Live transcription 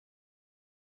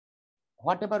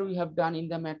whatever we have done in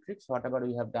the matrix, whatever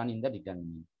we have done in the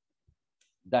determinant,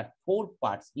 that 4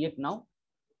 parts yet now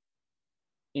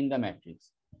in the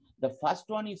matrix. The first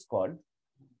one is called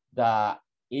the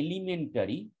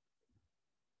elementary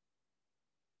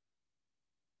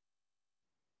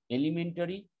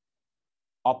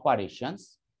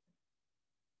operations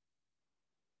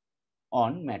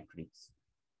on matrix.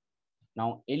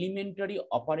 Now, elementary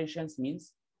operations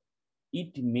means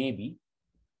it may be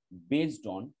based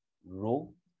on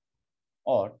row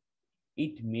or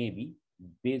it may be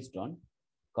based on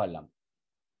column.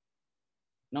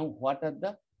 Now, what are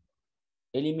the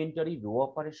elementary row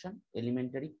operation,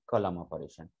 elementary column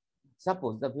operation?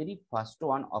 Suppose the very first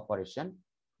one operation,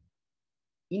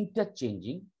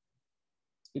 interchanging,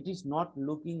 it is not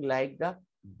looking like the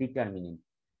determinant.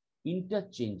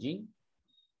 Interchanging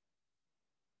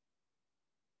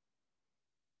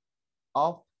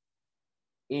of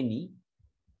any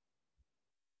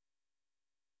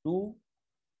 2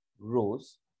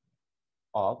 rows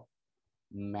of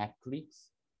matrix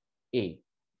A,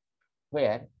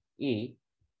 where A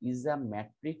is a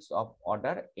matrix of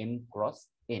order m cross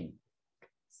n,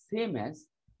 same as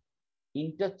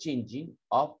interchanging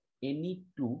of any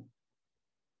 2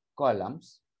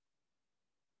 columns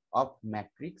of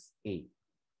matrix A.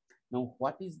 Now,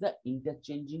 what is the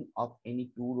interchanging of any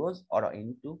 2 rows or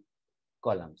any 2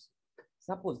 columns?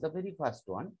 Suppose the very first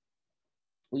one,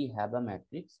 we have a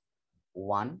matrix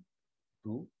 1,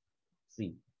 2,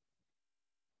 3,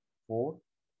 4,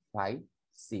 5,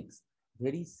 6.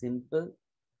 Very simple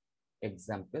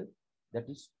example, that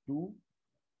is 2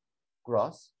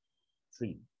 cross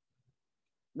 3.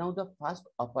 Now, the first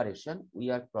operation, we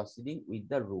are proceeding with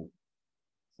the row.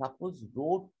 Suppose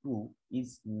row 2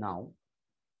 is now,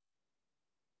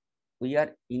 we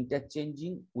are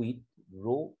interchanging with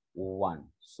row 1.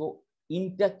 So,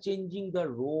 interchanging the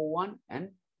row 1 and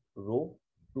row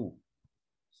 2.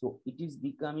 So, it is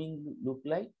becoming look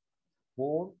like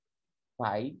 4,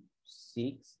 5,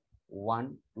 6,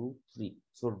 1, 2, 3.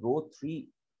 So, row 2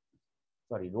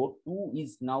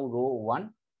 is now row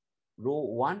 1. Row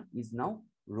 1 is now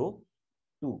row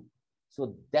 2.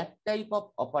 So, that type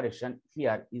of operation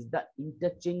here is the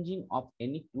interchanging of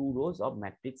any 2 rows of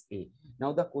matrix A.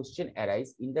 Now, the question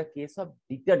arises in the case of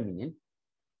determinant,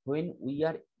 when we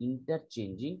are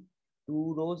interchanging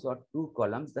 2 rows or 2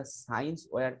 columns, the signs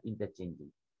were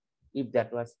interchanging. If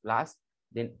that was plus,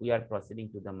 then we are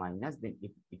proceeding to the minus. Then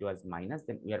if it was minus,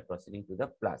 then we are proceeding to the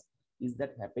plus. Is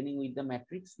that happening with the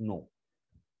matrix? No.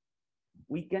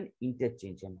 We can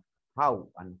interchange, and how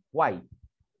and why?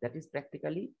 That is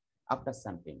practically after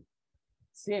some time.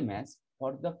 Same as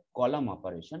for the column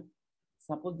operation.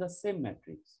 Suppose the same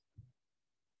matrix.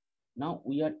 Now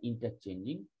we are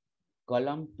interchanging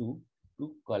column 2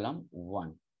 to column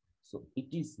 1. So it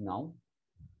is now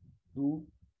 2,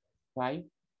 5,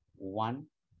 1,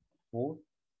 4,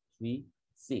 3,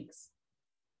 6.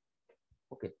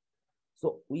 Okay.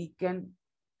 So we can,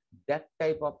 that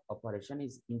type of operation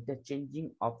is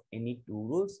interchanging of any 2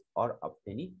 rows or of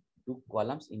any 2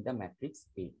 columns in the matrix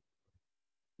A.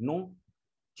 No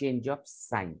change of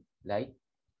sign like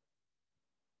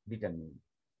determinant.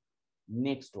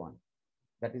 Next one,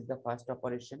 that is the first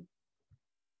operation.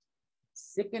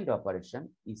 Second operation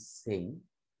is saying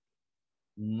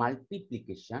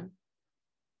multiplication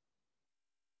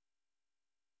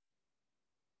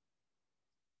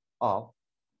of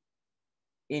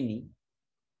any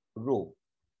row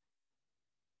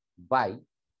by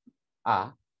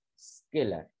a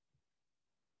scalar.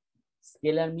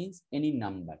 Scalar means any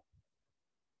number,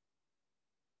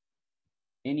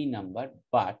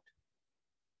 but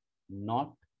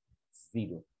not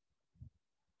 0.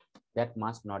 That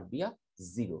must not be a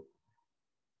 0.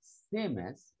 Same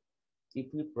as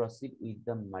if we proceed with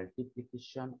the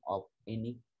multiplication of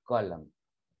any column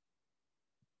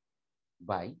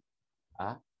by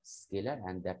a scalar,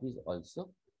 and that is also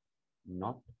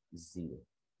not 0.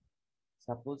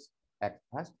 Suppose at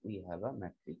first we have a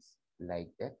matrix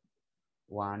like that: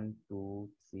 1, 2,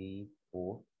 3,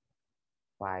 4,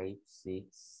 5, 6,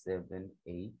 7,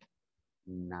 8,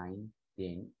 9,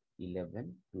 10,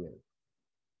 11, 12.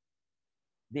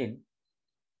 Then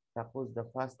suppose the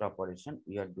first operation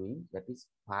we are doing, that is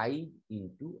 5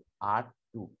 into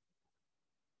R2.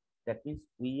 That means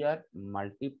we are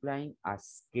multiplying a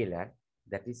scalar,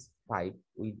 that is 5,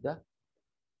 with the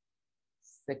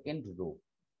second row.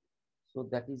 So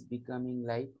that is becoming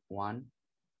like 1,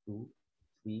 2,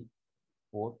 3,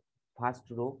 4. First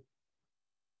row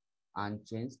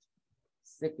unchanged.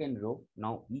 Second row,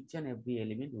 now each and every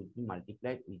element will be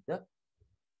multiplied with the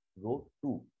row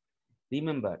 2.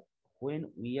 Remember,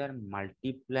 when we are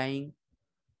multiplying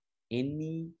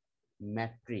any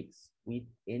matrix with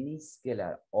any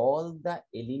scalar, all the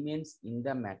elements in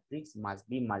the matrix must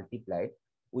be multiplied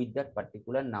with that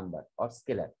particular number or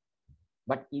scalar.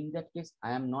 But in that case,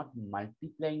 I am not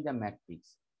multiplying the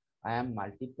matrix. I am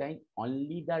multiplying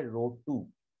only the row 2.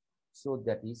 So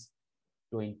that is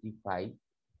 25,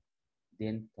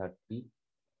 then 30,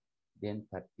 then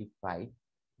 35,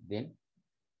 then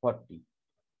 40,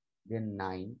 then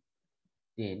 9,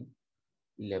 10,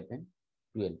 11,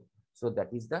 12. So that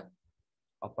is the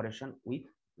operation with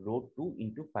row 2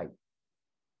 into 5.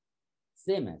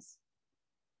 Same as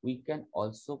we can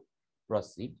also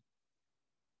proceed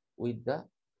with the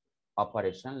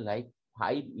operation like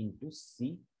 5 into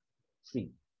C3.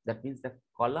 That means the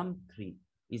column 3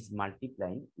 is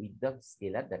multiplying with the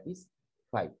scalar that is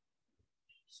 5.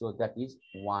 So that is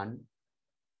 1,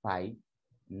 5,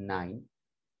 9,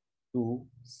 2,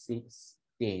 6,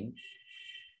 10.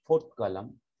 Fourth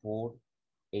column 4,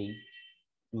 8,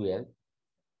 12.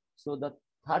 So the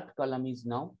third column is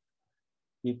now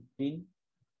 15,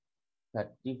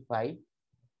 35,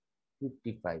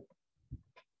 55.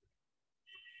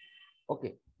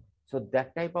 Okay, so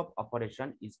that type of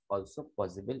operation is also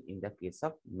possible in the case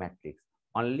of matrix.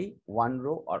 Only one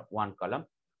row or one column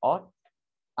or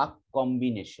a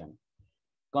combination.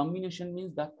 Combination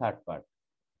means the third part,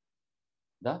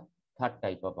 the third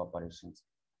type of operations.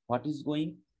 What is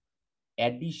going?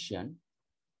 Addition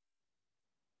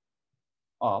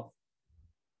of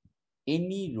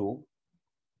any row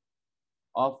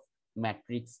of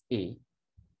matrix A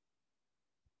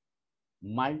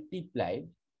multiplied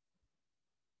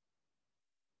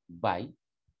by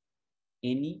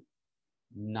any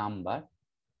number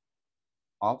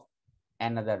of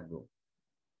another row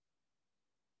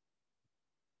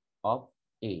of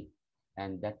A,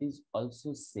 and that is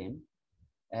also same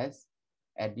as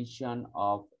addition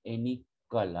of any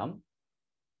column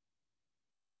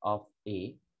of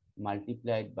A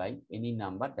multiplied by any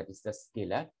number, that is the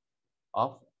scalar,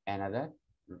 of another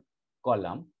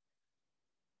column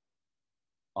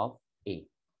of A.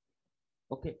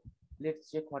 Okay,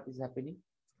 let's check what is happening.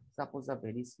 Suppose a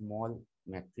very small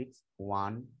matrix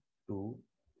 1, 2,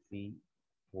 3,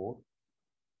 4,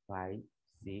 5,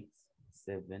 6,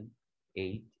 7,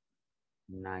 8,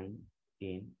 9,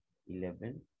 10,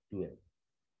 11, 12.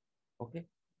 Okay,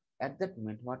 at that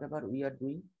moment, whatever we are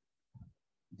doing,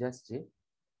 just say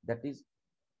that is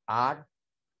R3.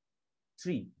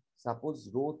 Suppose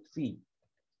row 3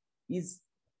 is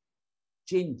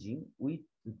changing with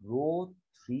row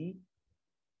 3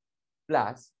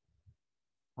 plus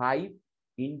 5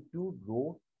 into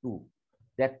row 2.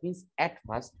 That means at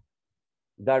first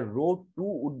the row 2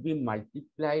 would be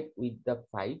multiplied with the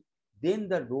 5, then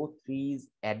the row 3 is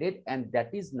added, and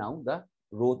that is now the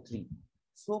row 3.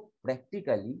 So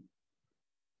practically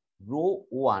row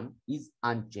 1 is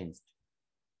unchanged.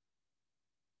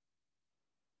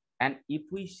 And if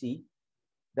we see,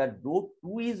 the row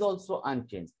 2 is also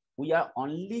unchanged. We are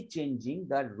only changing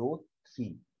the row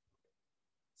 3.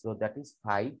 So that is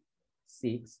 5,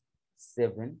 6,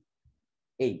 7,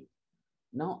 8.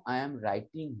 Now I am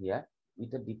writing here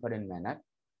with a different manner.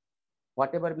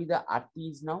 Whatever be the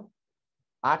R3 is now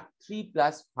R3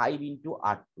 plus 5 into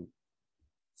R2.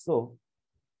 So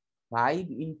 5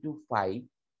 into 5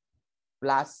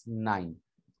 plus 9.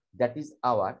 That is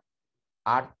our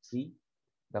R3,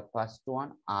 the first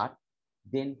one R,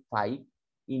 then 5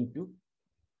 into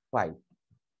 5.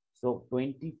 So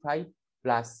 25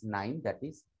 plus 9, that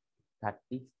is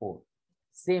 34.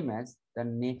 Same as the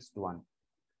next one,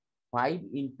 5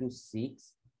 into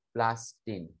 6 plus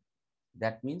 10.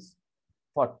 That means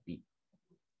 40.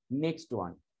 Next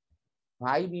one,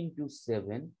 5 into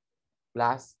 7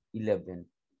 plus 11.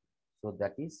 So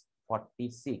that is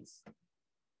 46.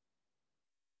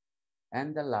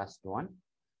 And the last one,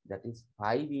 that is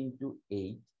 5 into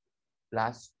 8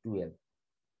 plus 12.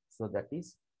 So that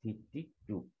is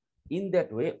 52. In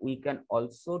that way, we can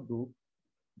also do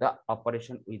the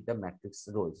operation with the matrix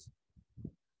rows.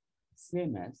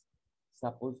 Same as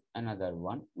suppose another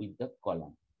one with the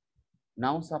column.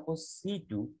 Now suppose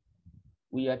C2,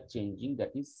 we are changing,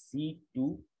 that is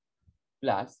C2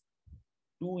 plus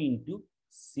 2 into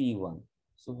C1.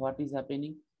 So what is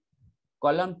happening?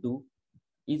 Column 2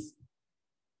 is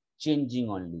changing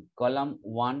only. Column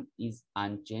 1 is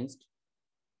unchanged.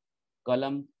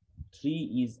 Column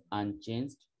 3 is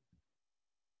unchanged.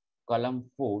 Column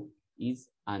 4 is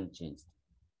unchanged.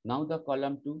 Now the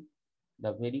column 2,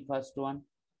 the very first one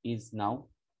is now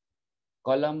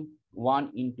column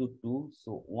 1 into 2.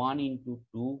 So 1 into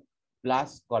 2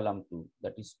 plus column 2,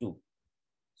 that is 2.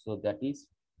 So that is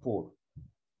 4.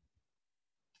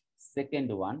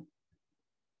 Second one,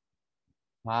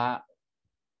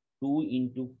 2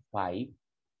 into 5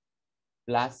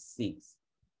 plus 6.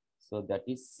 So that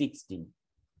is 16.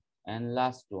 And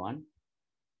last one,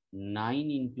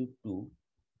 9 into 2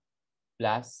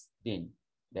 plus 10.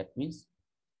 That means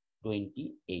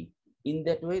 28. In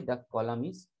that way, the column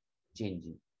is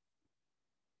changing.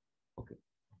 Okay.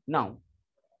 Now,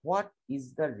 what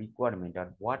is the requirement,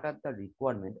 or what are the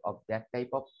requirement of that type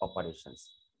of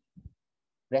operations?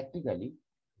 Practically,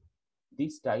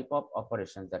 this type of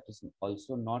operations that is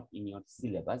also not in your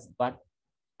syllabus, but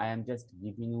I am just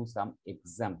giving you some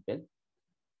example.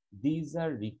 These are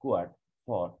required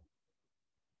for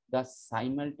the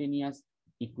simultaneous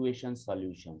equation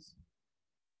solutions.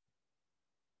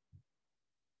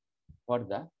 For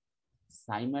the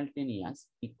simultaneous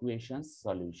equation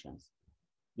solutions,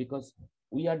 because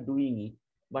we are doing it,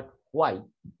 but why?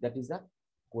 That is a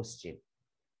question.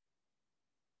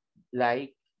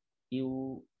 Like,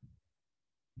 you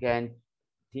can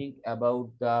think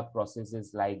about the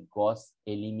processes like Gauss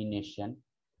elimination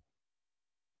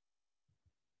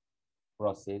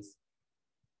process,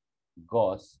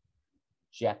 Gauss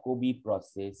Jacobi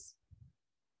process,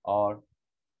 or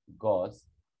Gauss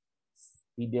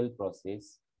Seidel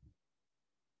process.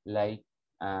 Like,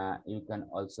 you can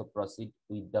also proceed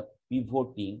with the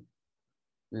pivoting,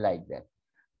 like that.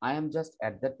 I am just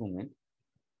at that moment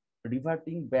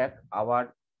reverting back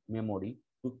our memory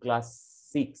to class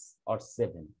 6 or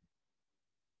 7.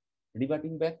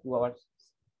 Reverting back to our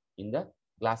in the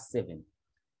class 7.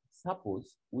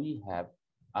 Suppose we have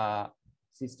a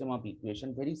system of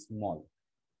equation very small.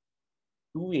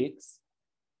 2x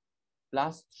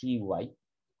plus 3y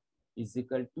is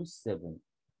equal to 7.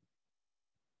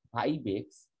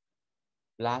 5x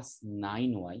plus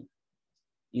 9y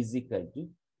is equal to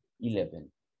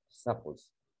 11.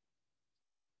 Suppose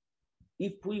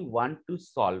if we want to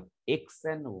solve x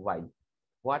and y,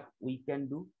 what we can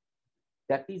do?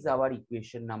 That is our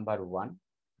equation number 1.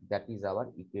 That is our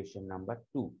equation number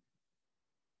 2.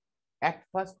 At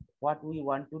first, what we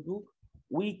want to do?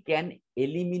 We can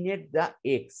eliminate the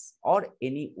x or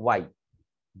any y.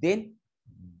 Then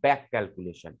back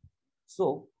calculation.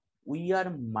 So we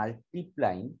are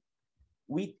multiplying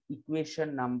with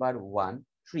equation number 1,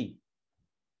 3.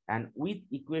 And with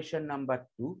equation number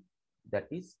 2, that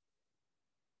is,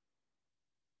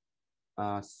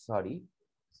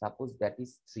 suppose that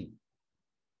is 3.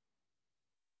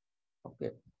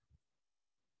 Okay.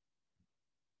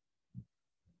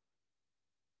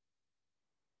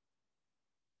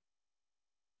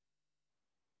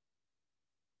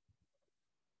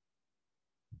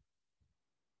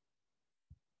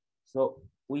 So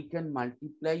we can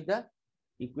multiply the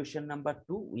equation number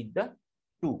 2 with the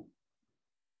 2.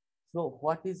 So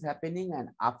what is happening? And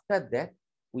after that,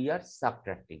 we are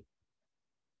subtracting.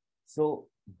 So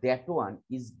that one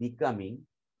is becoming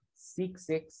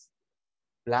 6x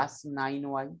plus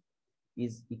 9y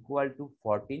is equal to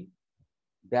 14.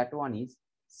 That one is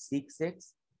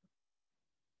 6x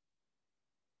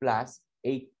plus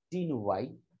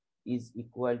 18y is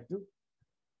equal to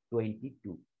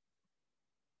 22.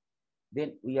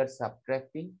 Then we are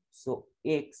subtracting, so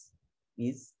x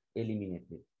is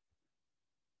eliminated.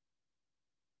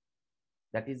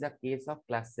 That is a case of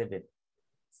class 7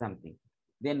 something.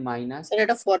 Then minus. Sir,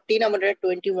 at 14, I'm at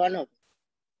 21.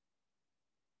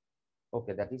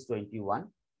 Okay, that is 21.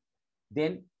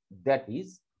 Then that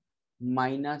is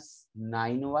minus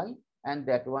 9y, and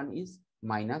that one is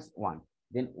minus 1.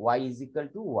 Then y is equal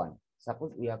to 1.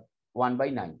 Suppose we have 1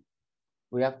 by 9.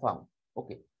 We have found.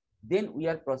 Okay. Then we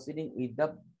are proceeding with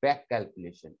the back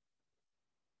calculation.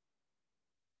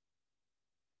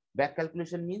 Back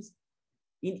calculation means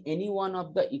in any one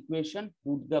of the equation,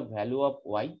 put the value of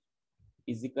y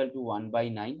is equal to 1 by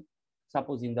 9.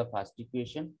 Suppose in the first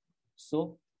equation.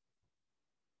 So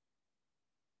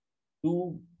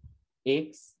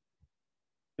 2x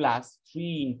plus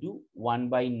 3 into 1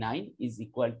 by 9 is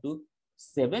equal to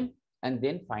 7, and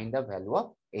then find the value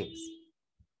of x.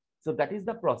 So that is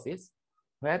the process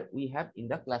where we have in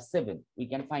the class 7, we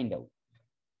can find out.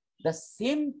 The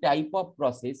same type of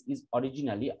process is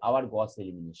originally our Gauss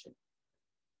elimination.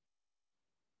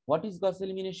 What is Gauss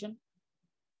elimination?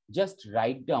 Just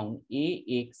write down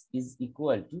ax is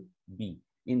equal to b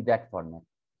in that format.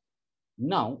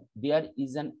 Now, there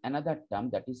is another term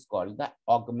that is called the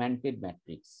augmented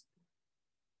matrix.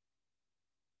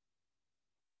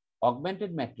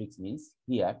 Augmented matrix means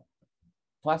here,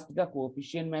 first the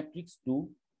coefficient matrix 2,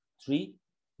 3,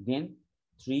 then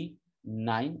 3,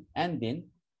 9, and then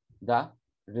the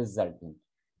resultant.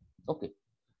 Okay,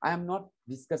 I am not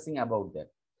discussing about that,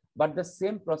 but the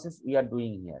same process we are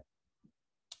doing here.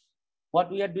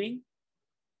 What we are doing?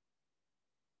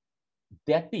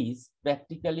 that is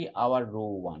practically our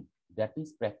row 1. That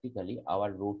is practically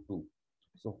our row 2.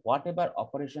 So whatever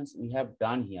operations we have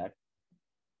done here,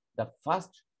 the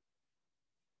first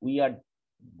we are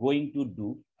going to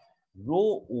do,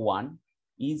 row 1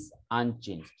 is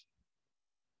unchanged.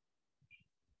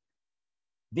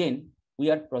 Then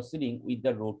we are proceeding with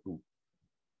the row 2.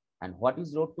 And what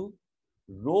is row 2?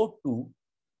 Row 2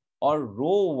 or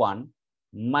row 1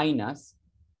 minus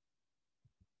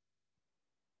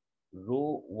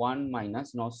row 1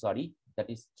 minus, no, sorry, that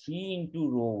is 3 into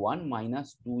row 1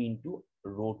 minus 2 into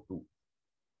row 2.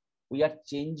 We are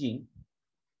changing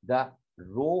the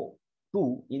row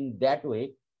 2 in that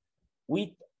way, with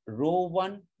row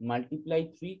 1 multiply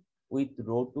 3 with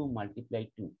row 2 multiply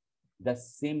 2. The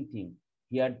same thing.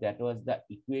 Here that was the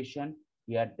equation,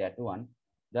 here that one,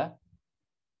 the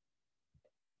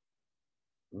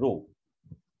row.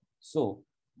 So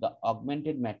the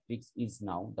augmented matrix is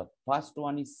now, the first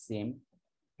one is same,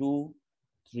 2,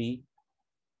 3,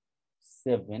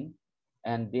 7,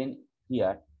 and then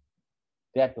here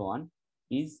that one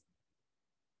is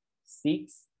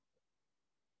 6,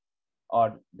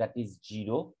 or that is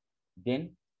 0,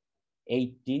 then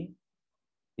 18,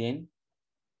 then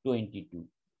 22.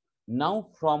 Now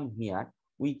from here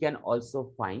we can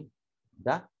also find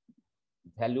the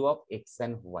value of x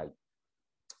and y.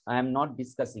 I am not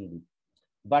discussing it,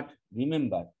 but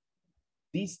remember,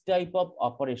 this type of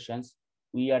operations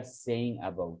we are saying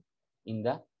about in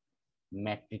the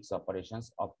matrix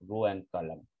operations of row and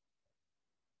column.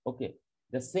 Okay,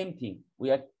 the same thing, we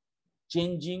are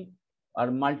changing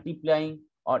or multiplying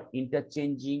or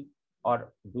interchanging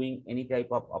or doing any type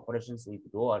of operations with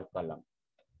row or column.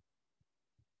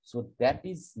 So that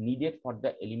is needed for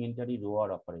the elementary row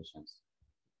or operations.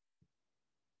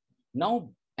 Now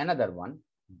another one,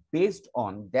 based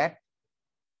on that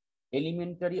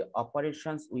elementary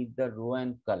operations with the row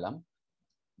and column,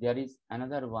 there is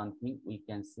another one thing we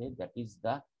can say, that is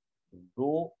the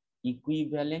row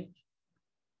equivalent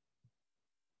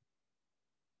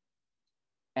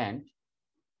and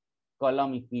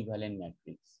column equivalent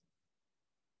matrix.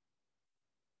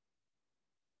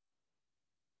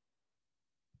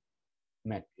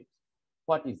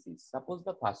 What is this? Suppose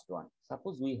the first one,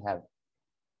 suppose we have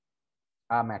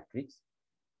a matrix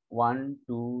 1,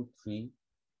 2, 3,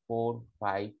 4,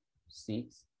 5,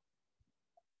 6,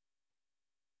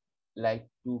 like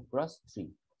 2 cross 3.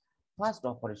 First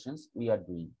operations we are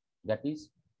doing, that is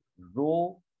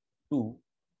row 2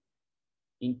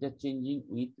 interchanging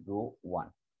with row 1.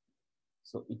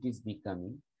 So it is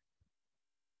becoming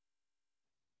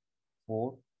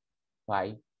 4,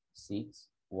 5, 6,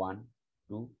 1,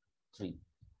 2, 3.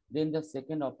 Then the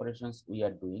second operations we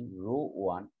are doing, row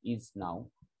 1 is now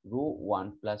row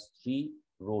 1 plus 3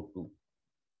 row 2.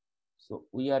 So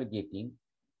we are getting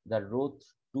the row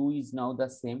 2 is now the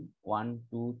same, 1,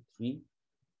 2, 3.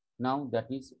 Now that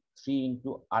is 3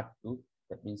 into R2,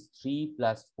 that means 3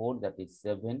 plus 4, that is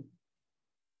 7.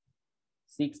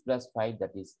 6 plus 5,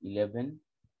 that is 11.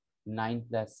 9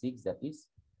 plus 6, that is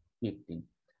 15.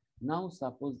 Now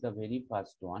suppose the very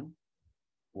first one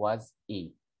was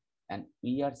A, and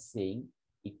we are saying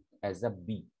it as a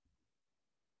B,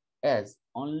 as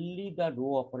only the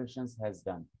row operations has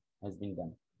been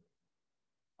done.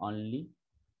 Only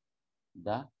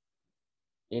the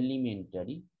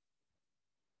elementary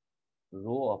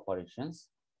row operations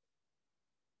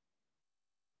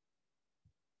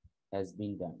has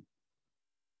been done.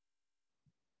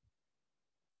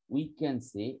 We can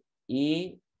say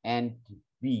A and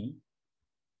B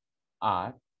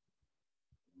are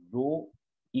row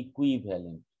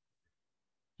equivalent.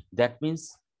 That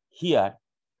means here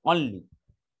only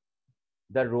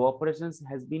the row operations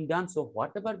has been done. So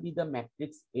whatever be the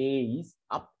matrix A is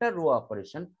after row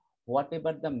operation,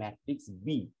 whatever the matrix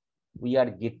B we are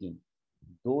getting,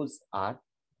 those are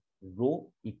row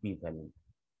equivalent.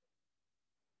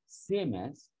 Same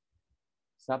as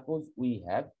suppose we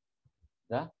have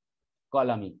the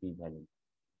column equivalent,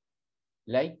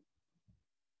 like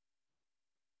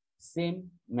same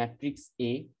matrix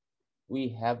A,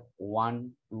 we have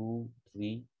 1, 2,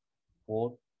 3,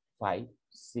 4, 5,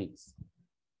 6.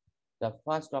 The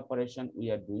first operation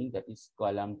we are doing, that is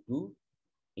column 2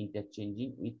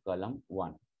 interchanging with column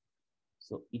 1.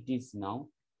 So it is now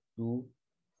 2,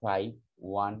 5,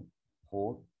 1,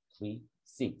 4, 3,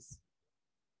 6.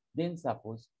 Then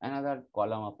suppose another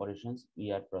column operations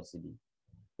we are proceeding,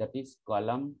 that is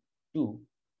column 2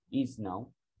 is now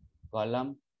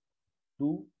column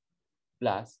 2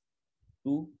 plus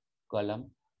 2 column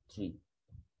 3.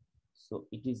 So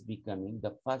it is becoming,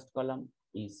 the first column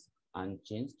is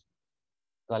unchanged,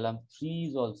 column 3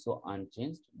 is also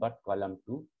unchanged, but column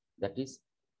 2, that is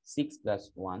 6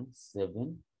 plus 1,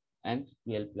 7, and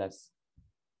 12 plus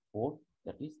 4,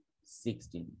 that is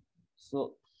 16.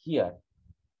 So here,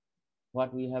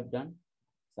 what we have done,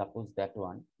 suppose that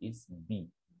one is B.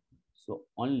 So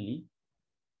only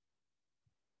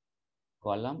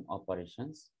column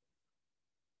operations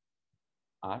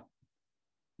are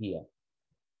here.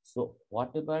 So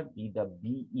whatever be the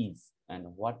B is and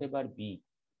whatever be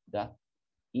the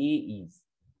A is,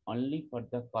 only for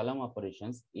the column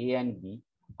operations A and B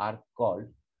are called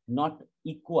not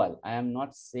equal. I am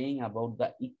not saying about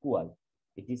the equal.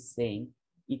 It is saying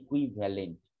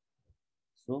equivalent.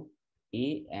 So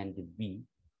A and B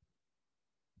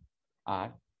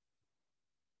are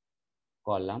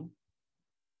column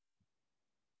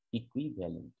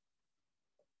equivalent.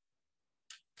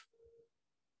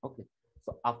 Okay.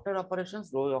 So after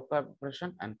operations, row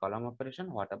operation and column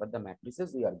operation, whatever the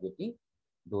matrices we are getting,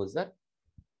 those are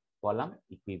column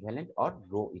equivalent or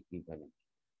row equivalent.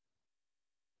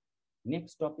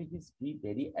 Next topic is be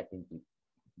very attentive.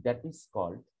 That is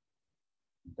called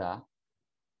the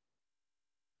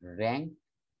rank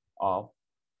of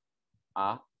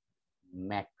a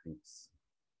matrix.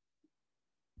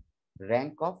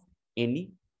 Rank of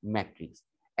any matrix.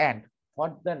 And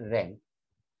for the rank,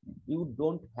 you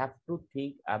don't have to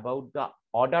think about the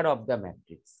order of the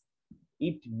matrix.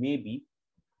 It may be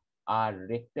a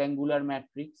rectangular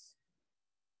matrix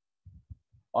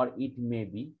or it may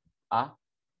be a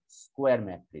square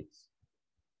matrix.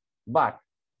 But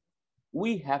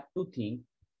we have to think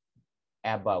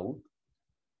about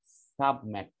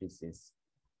submatrices.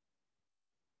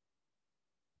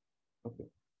 Okay,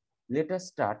 let us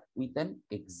start with an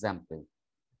example.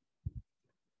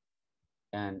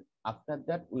 And after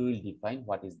that, we will define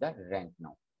what is the rank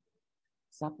now.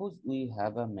 Suppose we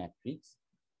have a matrix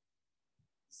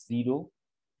 0,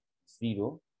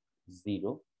 0,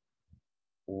 0,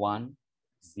 1,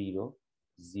 0,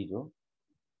 0,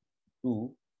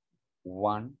 2,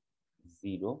 1,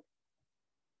 0,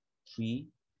 3,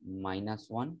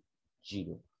 -1,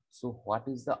 0. So what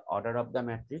is the order of the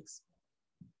matrix?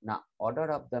 Now,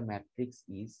 order of the matrix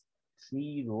is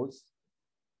 3 rows,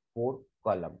 4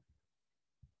 columns.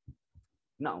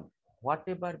 Now,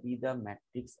 whatever be the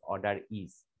matrix order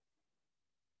is,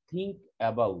 think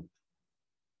about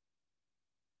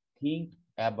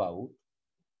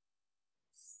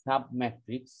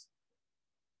submatrix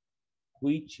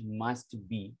which must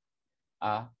be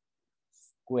a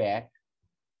square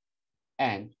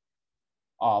and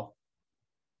of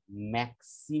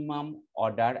maximum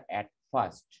order at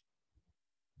first.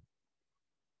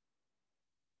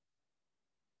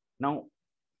 Now,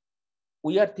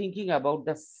 we are thinking about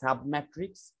the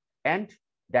submatrix and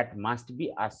that must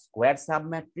be a square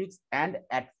submatrix and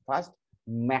at first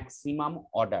maximum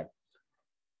order.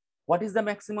 What is the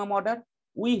maximum order?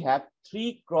 We have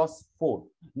 3 cross 4.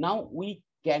 Now we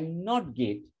cannot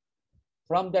get,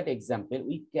 from that example,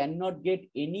 we cannot get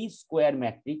any square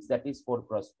matrix that is 4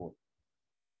 cross 4.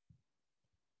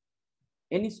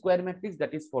 Any square matrix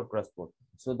that is 4 cross 4.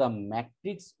 So the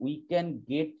matrix we can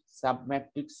get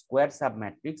submatrix, square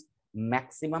submatrix,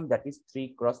 maximum that is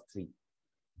 3 cross 3.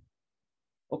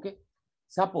 Okay.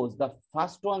 Suppose the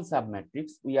first one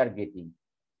submatrix we are getting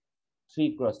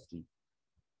 3 cross 3.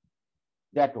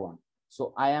 That one.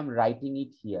 So I am writing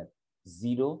it here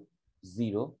 0,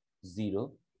 0,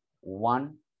 0,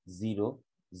 1, 0,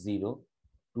 0,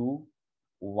 2,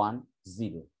 1,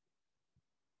 0.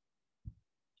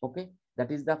 Okay. That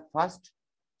is the first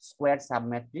square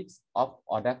submatrix of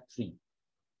order 3.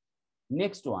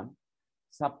 Next one,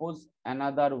 suppose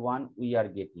another one we are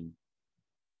getting.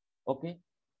 Okay.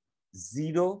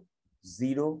 0,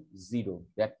 0, 0.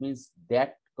 That means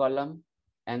that column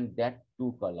and that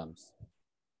 2 columns.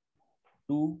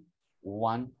 2,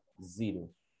 1, 0.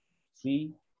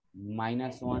 3,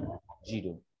 -1,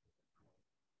 0.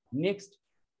 Next,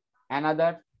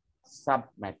 another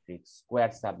submatrix, square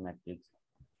submatrix.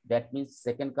 That means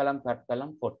second column, third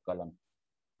column, fourth column.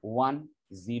 1,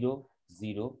 0,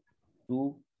 0,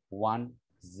 2, 1,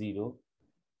 0,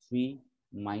 3,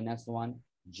 -1,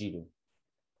 0.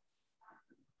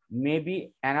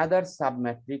 Maybe another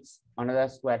submatrix, another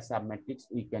square submatrix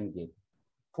we can get.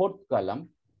 Fourth column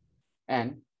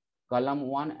and column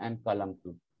 1 and column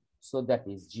 2. So that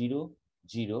is 0,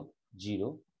 0,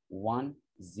 0, 1,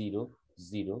 0,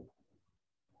 0,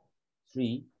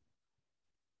 3,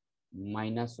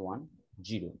 -1,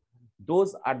 0.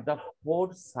 Those are the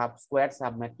 4 square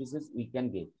submatrices we can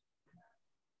get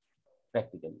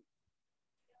practically.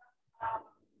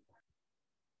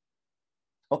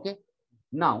 Okay.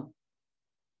 Now,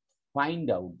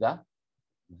 find out the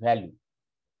value.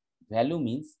 Value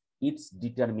means its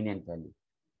determinant value.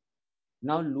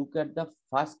 Now look at the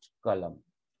first column.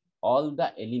 All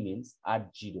the elements are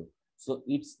 0. So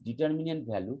its determinant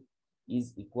value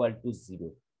is equal to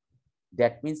 0.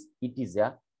 That means it is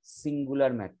a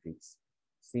singular matrix.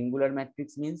 Singular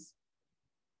matrix means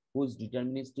whose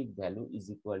deterministic value is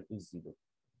equal to 0.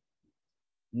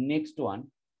 Next one,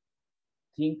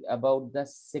 think about the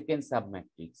second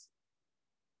submatrix.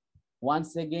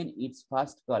 Once again, its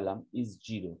first column is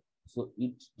 0. So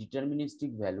its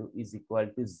deterministic value is equal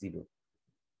to 0.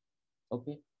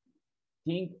 Okay.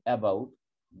 Think about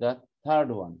the third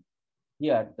one.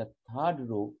 Here, the third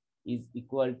row is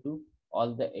equal to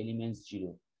all the elements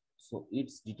 0. So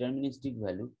its deterministic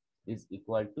value is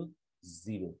equal to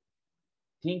 0.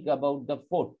 Think about the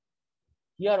fourth.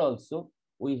 Here also,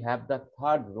 we have the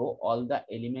third row, all the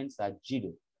elements are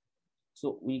 0.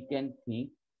 So we can think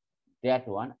that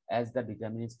one as the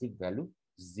deterministic value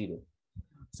 0.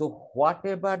 So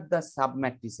whatever the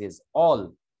submatrices,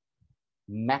 all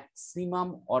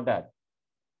maximum order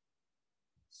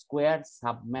square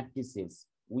submatrices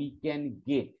we can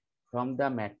get from the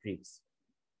matrix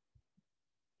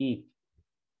if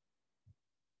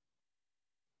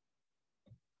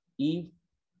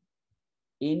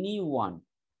any one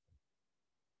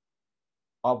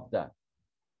of the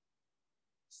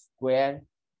square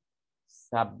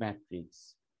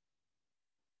submatrix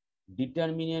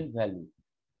determinant value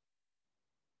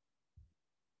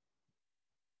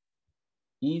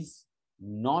is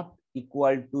not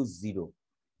equal to 0.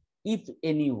 If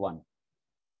any one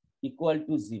equal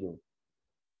to 0,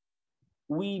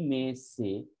 we may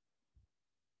say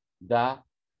the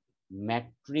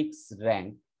matrix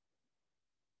rank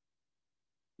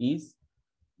is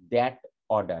that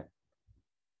order.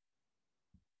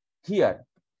 Here,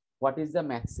 what is the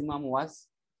maximum was?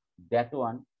 That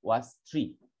one was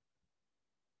 3.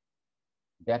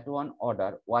 That one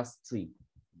order was 3.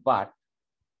 But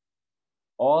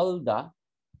all the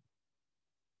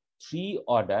 3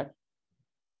 order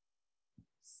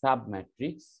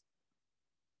submatrix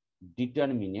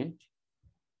determinant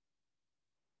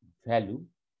value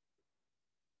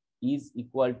is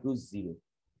equal to 0.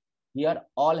 Here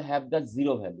all have the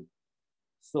 0 value.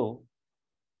 So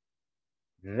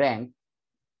rank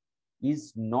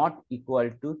is not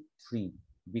equal to 3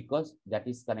 because that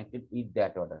is connected with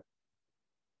that order.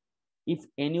 If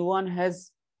anyone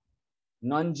has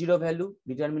non-zero value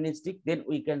deterministic, then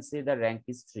we can say the rank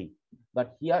is 3.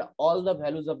 But here all the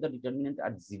values of the determinant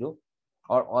are 0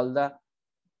 or all the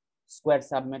square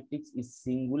submatrix is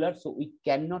singular. So we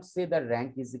cannot say the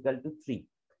rank is equal to 3.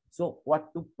 So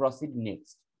what to proceed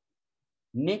next?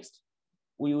 Next,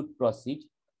 we would proceed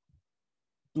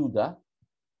to the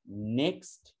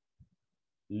next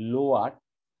lower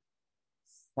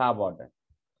suborder.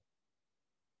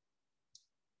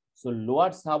 So lower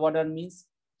suborder means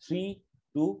 3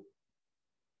 to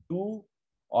 2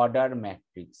 order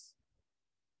matrix,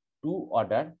 2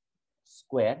 order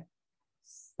square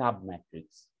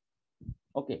submatrix.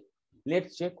 Okay,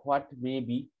 let's check what may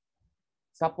be.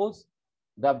 Suppose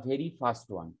the very first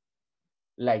one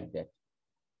like that.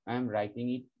 I am writing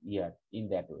it here in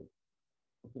that way.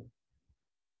 Okay.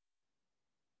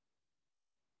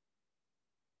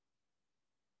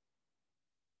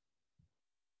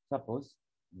 Suppose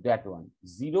that one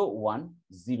 0 1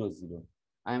 0 0.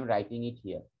 I am writing it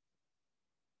here.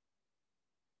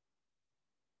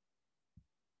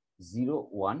 0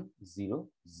 1 0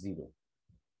 0.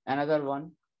 Another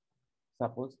one,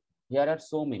 suppose here are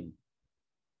so many.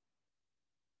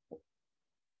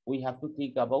 We have to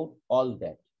think about all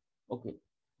that. Okay.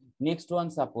 Next one,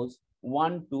 suppose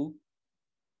 1 2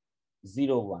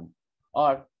 0 1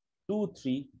 or 2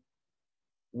 3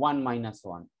 1 minus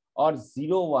 1 or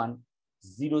 0 1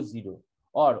 0 0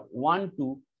 or 1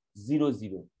 2 0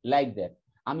 0 like that.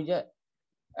 I mean,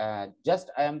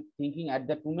 just I am thinking at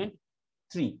that moment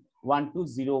 3 1 2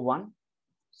 0 1.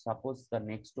 Suppose the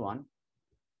next one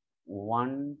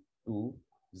 1 2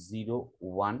 0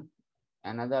 1.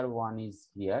 Another one is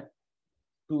here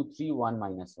 2 3 1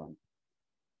 minus 1.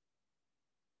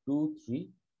 2 3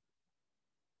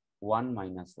 1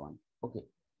 minus 1. Okay.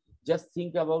 Just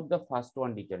think about the first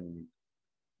one determinant.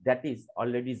 That is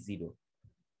already 0.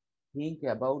 Think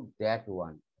about that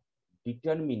one.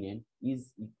 Determinant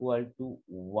is equal to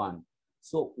 1.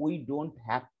 So we don't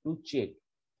have to check.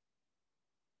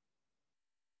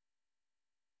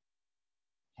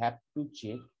 Have to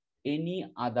check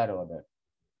any other order,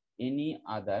 any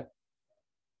other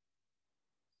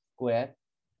square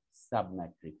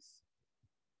submatrix.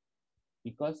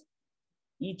 Because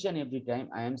each and every time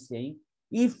I am saying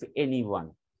if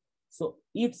anyone. So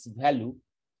its value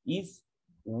is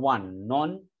 1,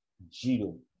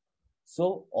 non-zero.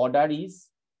 So order is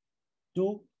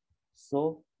 2.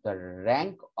 So the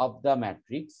rank of the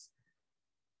matrix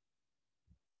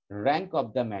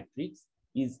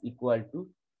is equal to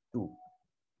 2.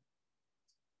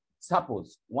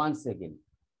 Suppose, once again,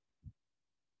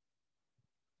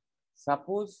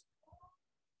 suppose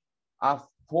a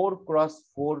 4 cross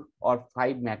 4 or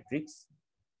 5 matrix.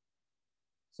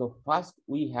 So first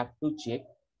we have to check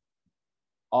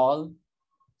all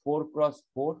 4 cross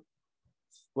 4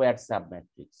 square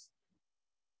submatrix.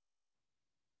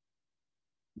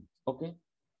 Okay.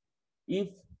 If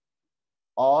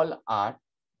all are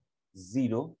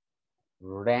 0,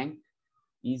 rank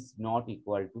is not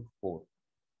equal to 4.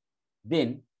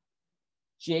 Then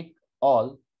check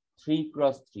all 3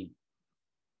 cross 3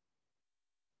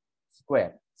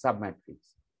 square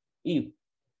submatrix. If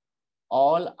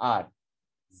all are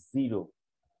 0,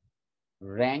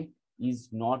 rank is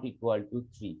not equal to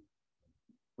 3.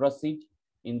 Proceed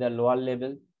in the lower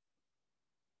level.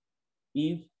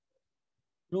 If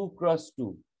 2 cross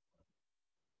 2,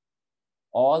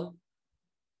 all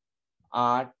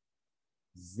are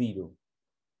 0,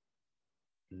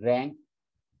 rank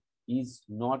is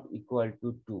not equal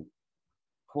to 2.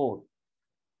 4.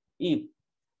 If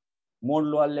more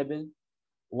lower level,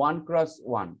 1 cross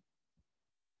 1,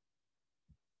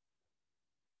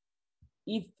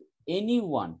 if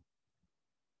anyone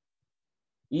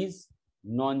is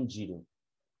non-zero,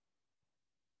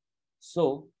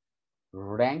 so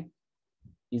rank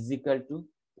is equal to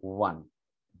 1.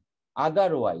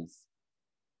 Otherwise,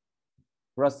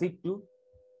 proceed to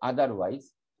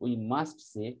otherwise, we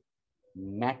must say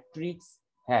matrix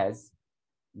has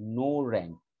no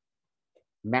rank.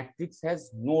 Matrix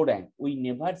has no rank. We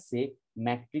never say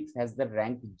matrix has the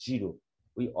rank 0.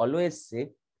 We always say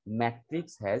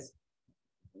matrix has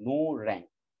no rank.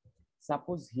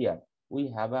 Suppose here we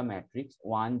have a matrix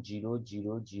 1 0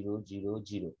 0 0 0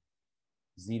 0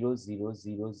 0 0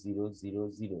 0 0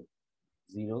 0 0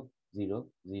 0 0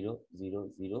 0 0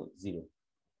 0 0.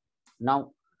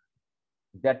 Now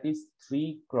that is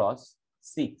 3 cross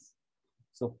 6.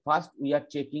 So first we are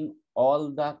checking all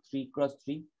the 3 cross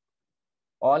 3,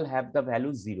 all have the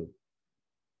value 0.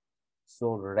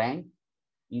 So rank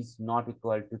is not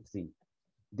equal to 3.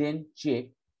 Then check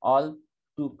all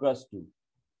 2 cross 2,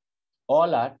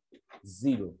 all are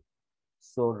 0.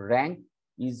 So rank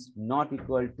is not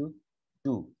equal to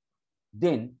 2.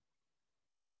 Then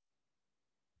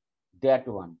that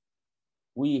one,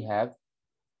 we have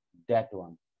that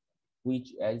one,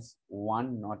 which is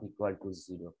 1 not equal to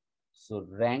 0. So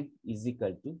rank is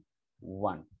equal to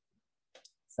 1.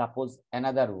 Suppose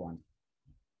another one.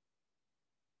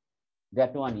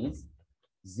 That one is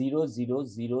 0 0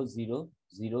 0 0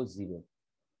 0 0.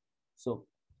 So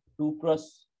 2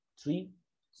 cross 3.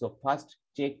 So first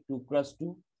check 2 cross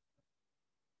 2.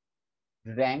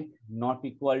 Rank not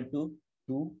equal to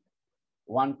 2.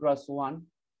 1 cross 1.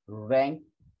 Rank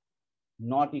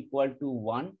not equal to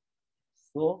 1.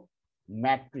 So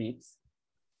matrix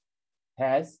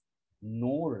has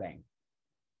no rank.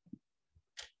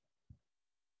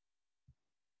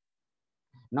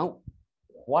 Now,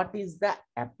 what is the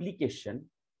application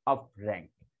of rank?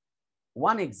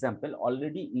 One example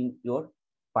already in your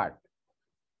part.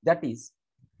 That is,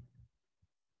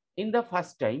 in the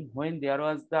first time when there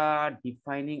was the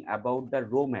defining about the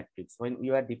row matrix, when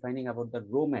we were defining about the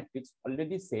row matrix,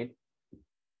 already said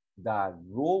the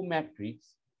row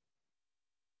matrix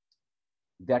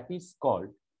that is called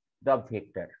the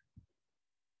vector.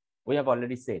 We have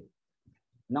already said.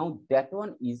 Now that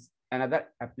one is another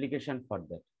application for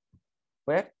that,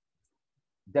 where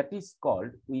that is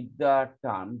called with the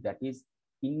term that is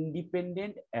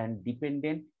independent and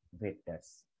dependent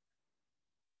vectors.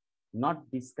 Not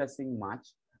discussing much,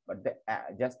 but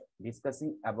just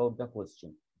discussing about the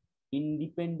question.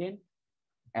 Independent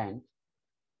and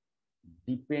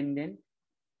dependent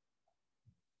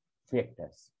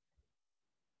vectors.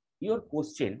 Your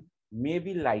question may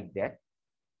be like that.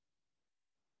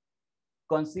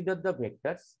 Consider the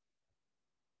vectors.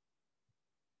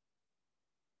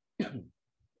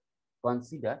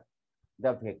 Consider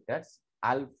the vectors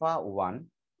alpha 1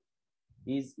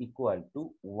 is equal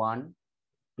to 1,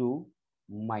 2,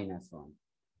 minus 1.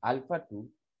 Alpha 2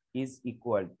 is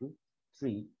equal to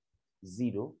 3,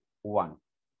 0, 1.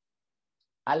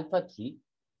 Alpha 3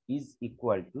 is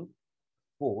equal to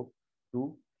 4,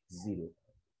 2, 0.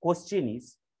 Question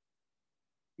is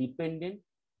dependent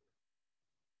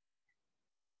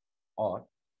or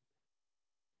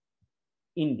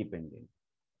independent?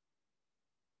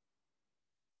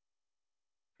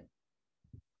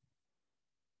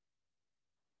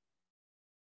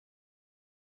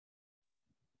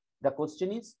 The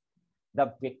question is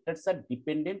the vectors are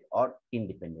dependent or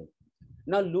independent.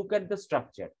 Now look at the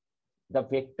structure. The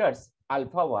vectors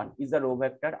alpha 1 is a row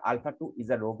vector, alpha 2 is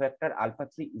a row vector, alpha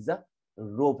 3 is a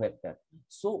row vector.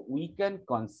 So we can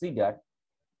consider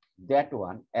that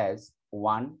one as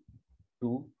 1,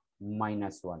 2,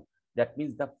 -1. That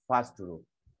means the first row.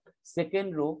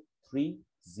 Second row 3,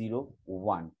 0,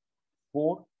 1,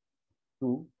 4,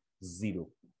 2, 0.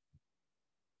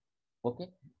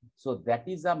 Okay. So that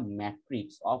is a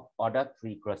matrix of order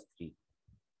 3 cross 3.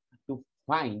 To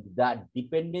find the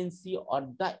dependency or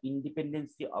the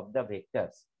independency of the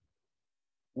vectors,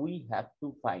 we have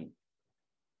to find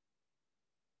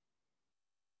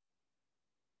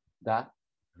the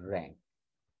rank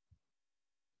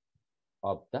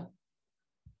of the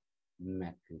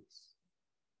matrix.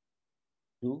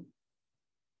 To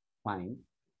find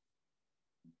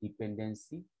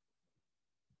dependency,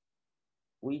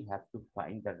 we have to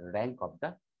find the rank of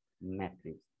the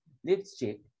matrix. Let's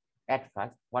check at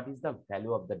first what is the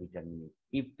value of the determinant.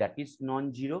 If that is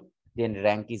non-zero, then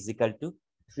rank is equal to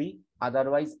 3.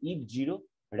 Otherwise, if 0,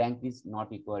 rank is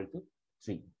not equal to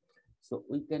 3. So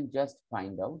we can just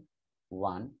find out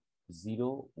 1,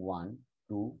 0, 1,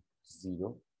 2,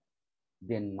 0,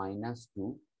 then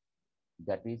 -2,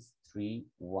 that is 3,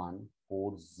 1,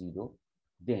 4, 0,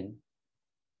 then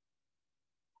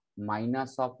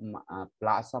minus of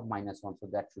plus of -1, so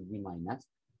that should be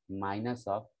minus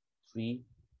of 3,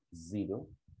 0,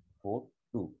 4,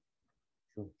 2.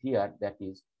 So here that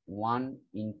is 1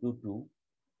 into 2,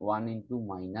 1 into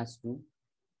 -2,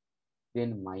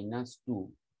 then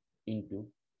 -2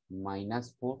 into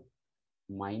 -4,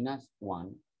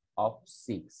 -1 of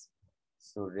 6.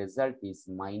 So result is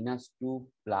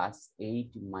 -2 plus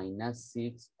 8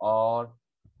 -6 or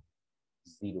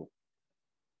 0.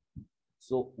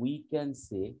 So we can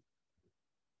say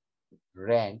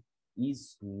rank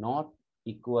is not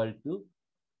equal to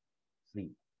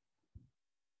 3.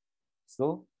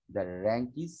 So the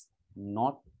rank is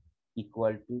not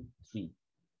equal to 3.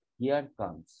 Here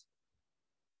comes,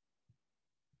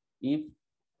 if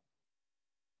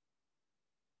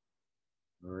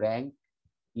rank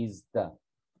is the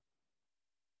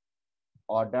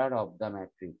order of the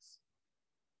matrix,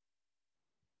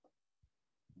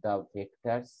 the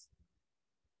vectors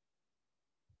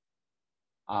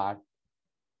are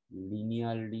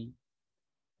linearly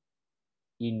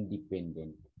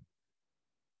independent.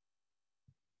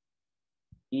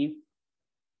 If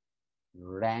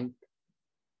rank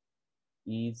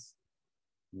is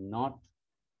not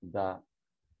the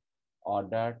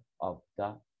order of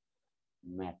the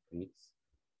matrix,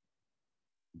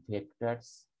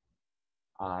 vectors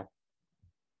are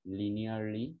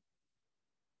linearly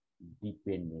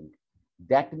dependent.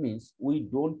 That means we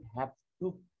don't have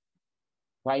to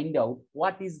find out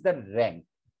what is the rank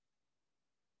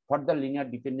for the linear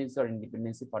dependency or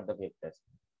independency for the vectors.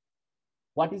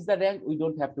 What is the rank? We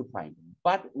don't have to find,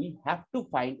 but we have to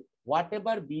find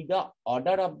whatever be the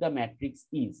order of the matrix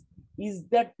is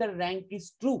that the rank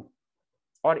is true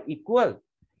or equal?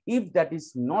 If that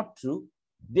is not true,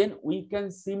 then we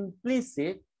can simply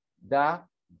say the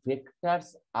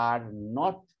vectors are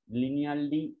not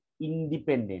linearly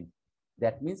independent.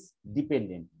 That means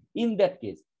dependent. In that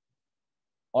case,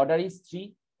 order is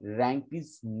 3, rank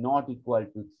is not equal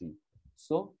to 3.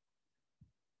 So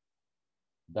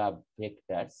the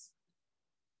vectors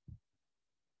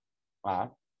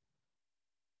are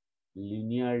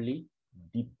linearly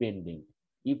dependent.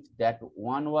 If that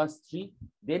one was 3,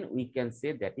 then we can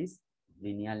say that is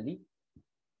linearly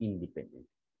independent.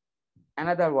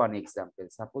 Another one example,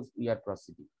 suppose we are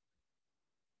proceeding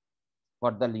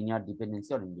for the linear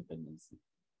dependency or independency.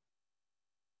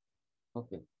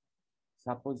 Okay,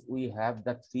 suppose we have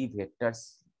the 3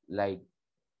 vectors like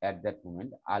at that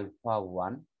moment, alpha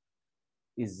 1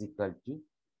 is equal to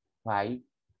 5,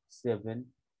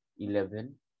 7,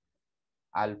 11,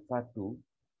 alpha 2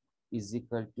 is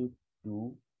equal to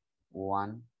 2,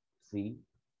 1, 3,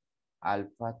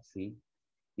 alpha 3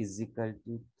 is equal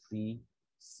to 3,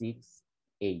 6,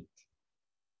 8.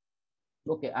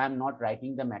 Okay, I am not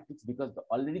writing the matrix because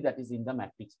already that is in the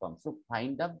matrix form. So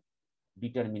find the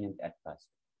determinant at first.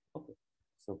 Okay,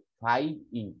 so 5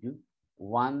 into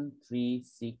 1, 3,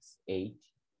 6, 8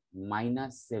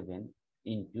 minus 7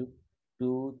 into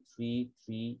 2, 3,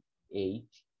 3,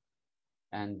 8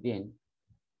 and then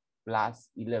plus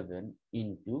 11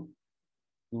 into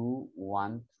 2,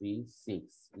 1, 3,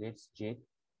 6. Let's check.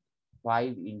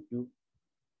 5 into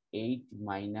 8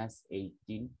 minus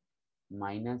 18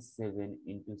 minus 7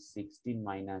 into 16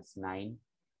 minus 9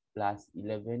 plus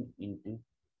 11 into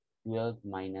 12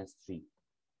 minus 3.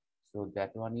 So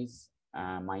that one is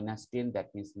minus 10,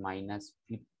 that means minus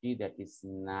 50, that is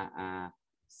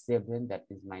 7, that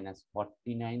is minus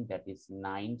 49, that is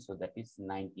 9, so that is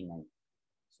 99.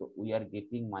 So we are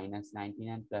getting minus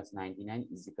 99 plus 99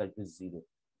 is equal to 0.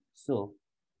 So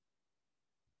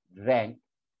rank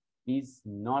is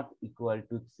not equal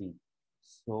to 3.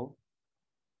 So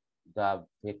the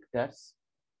vectors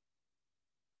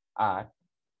are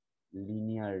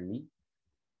linearly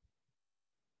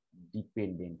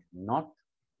dependent, not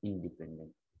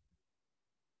independent.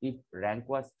 If rank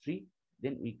was 3,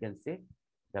 then we can say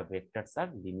the vectors are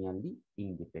linearly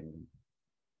independent.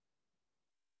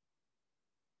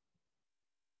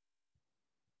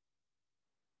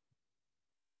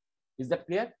 Is that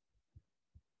clear?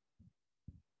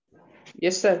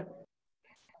 Yes, sir.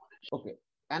 Okay.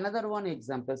 Another one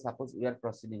example, suppose we are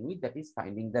proceeding with, that is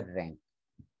finding the rank.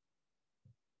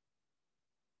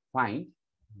 Find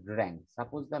rank.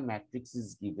 Suppose the matrix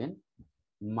is given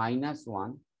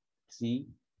 -1, 3,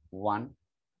 1,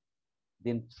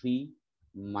 then 3,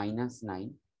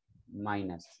 -9,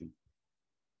 -3.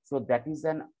 So that is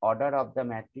an order of the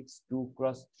matrix 2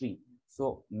 cross 3.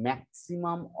 So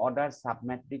maximum order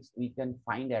submatrix we can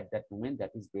find at that moment,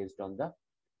 that is based on the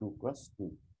 2 cross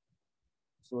 2.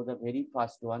 So the very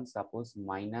first one, suppose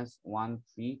 -1,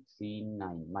 3, 3,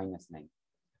 9, -9.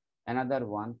 Another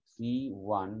one, 3,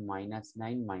 1,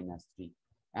 -9, -3.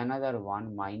 Another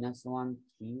one, -1,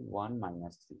 3, 1,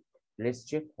 -3. Let's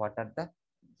check what are the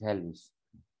values.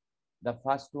 The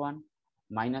first one,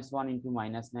 -1 into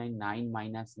 -9, 9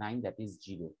 minus 9, that is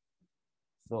 0.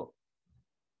 So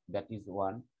that is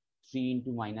 1. 3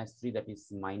 into -3, that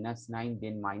is -9,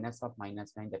 then minus of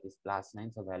 -9, that is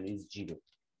 +9, so value is 0.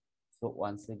 So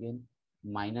once again,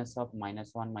 minus of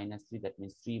 -1 -3, that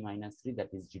means 3 minus 3,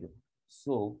 that is 0.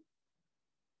 So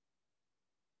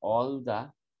all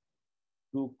the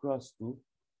 2 cross 2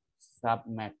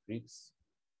 submatrix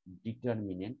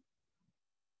determinant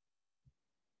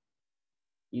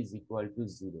is equal to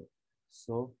 0.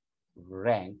 So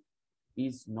rank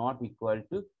is not equal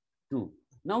to 2.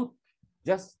 Now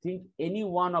just think any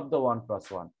one of the 1 cross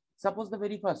 1. Suppose the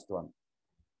very first one,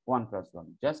 1 cross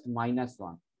 1, just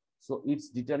 -1. So its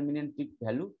deterministic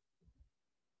value,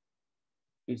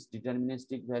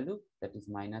 that is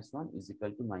 -1 is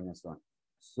equal to -1.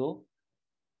 So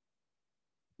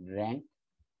rank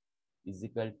is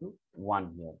equal to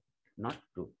 1 here, not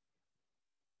 2.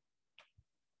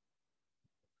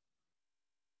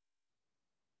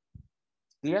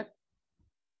 Clear?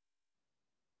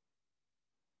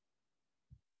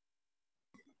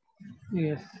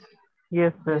 Yes.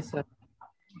 Yes, sir. Yes, sir.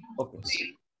 Okay.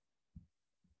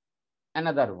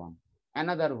 Another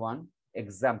one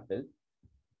example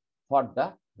for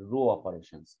the row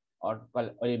operations or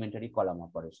elementary column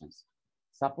operations.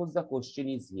 Suppose the question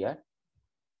is here,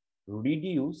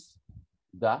 reduce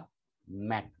the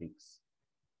matrix.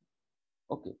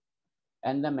 Okay.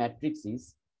 And the matrix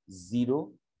is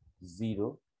 0,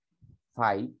 0,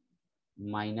 5,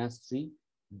 -3,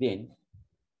 then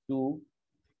 2,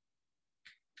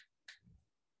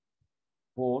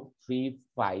 4, 3,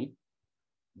 5,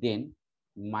 then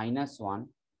 -1,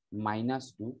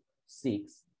 -2,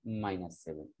 6,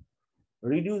 -7.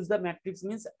 Reduce the matrix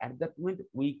means at that moment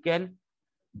we can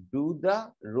do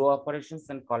the row operations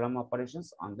and column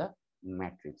operations on the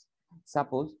matrix.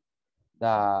 Suppose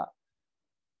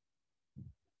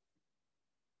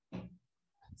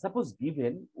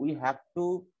given we have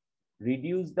to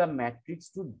reduce the matrix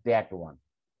to that one,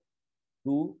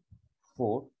 2,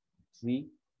 4, 3,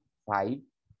 5,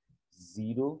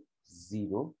 0,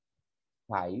 0,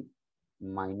 5,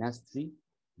 -3,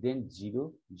 then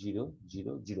 0, 0,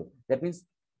 0, 0. That means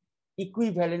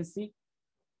equivalency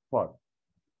for.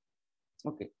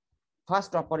 Okay.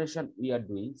 First operation we are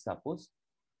doing, suppose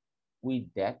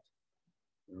with that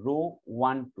row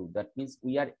 1, 2. That means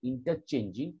we are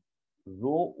interchanging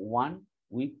row 1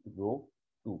 with row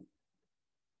 2.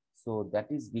 So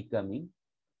that is becoming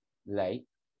like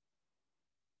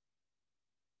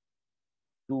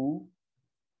 2,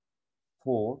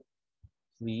 4,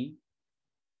 3,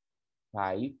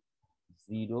 5,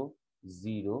 0,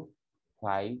 0,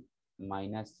 5,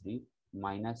 -3,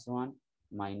 -1,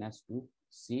 -2,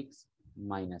 6,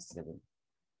 -7.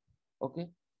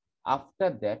 Okay. After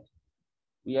that,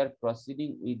 we are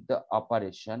proceeding with the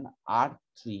operation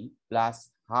R3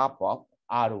 plus half of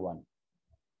R1.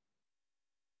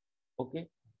 Okay.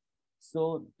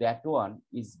 So that one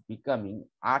is becoming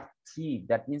R3.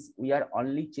 That means we are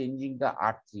only changing the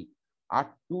R3.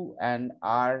 R2 and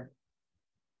R1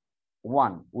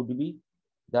 would be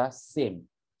the same.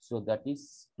 So that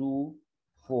is 2,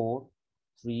 4,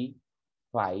 3,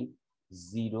 5,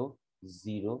 0,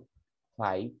 0,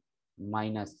 5,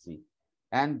 -3.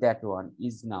 And that one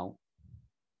is now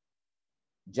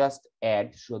just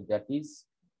add. So that is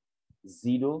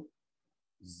 0,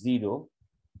 0,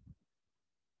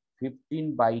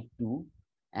 15 by 2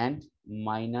 and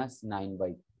minus 9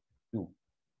 by 2.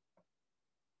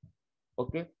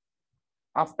 Okay.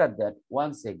 After that,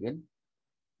 once again,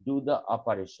 do the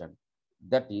operation.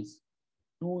 That is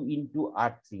 2 into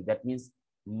R3. That means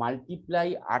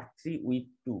multiply R3 with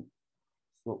 2.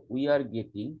 So we are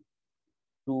getting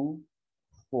 2,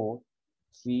 4,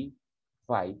 3,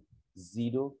 5,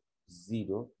 0,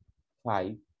 0,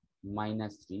 5,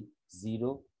 minus 3,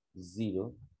 0,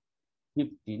 0,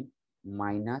 15,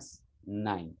 minus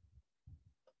 9.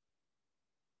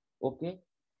 Okay.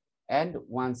 And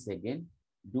once again,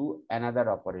 do another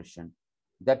operation.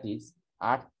 That is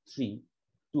R3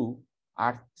 to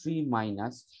R3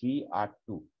 minus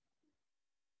 3R2.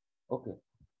 Okay.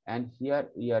 And here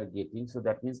we are getting, so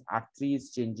that means R3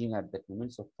 is changing at that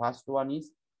moment. So first one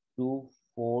is 2,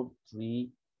 4, 3,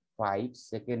 5.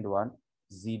 Second one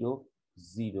 0,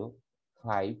 0,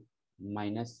 5,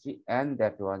 minus 3, and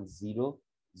that one 0,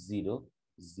 0,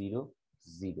 0,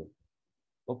 0.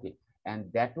 Okay.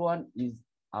 And that one is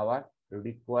our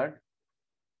required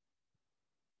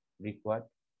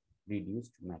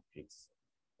reduced matrix.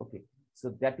 Okay. So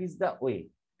that is the way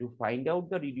to find out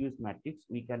the reduced matrix.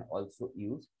 We can also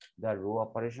use the row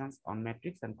operations on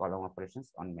matrix and column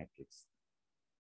operations on matrix.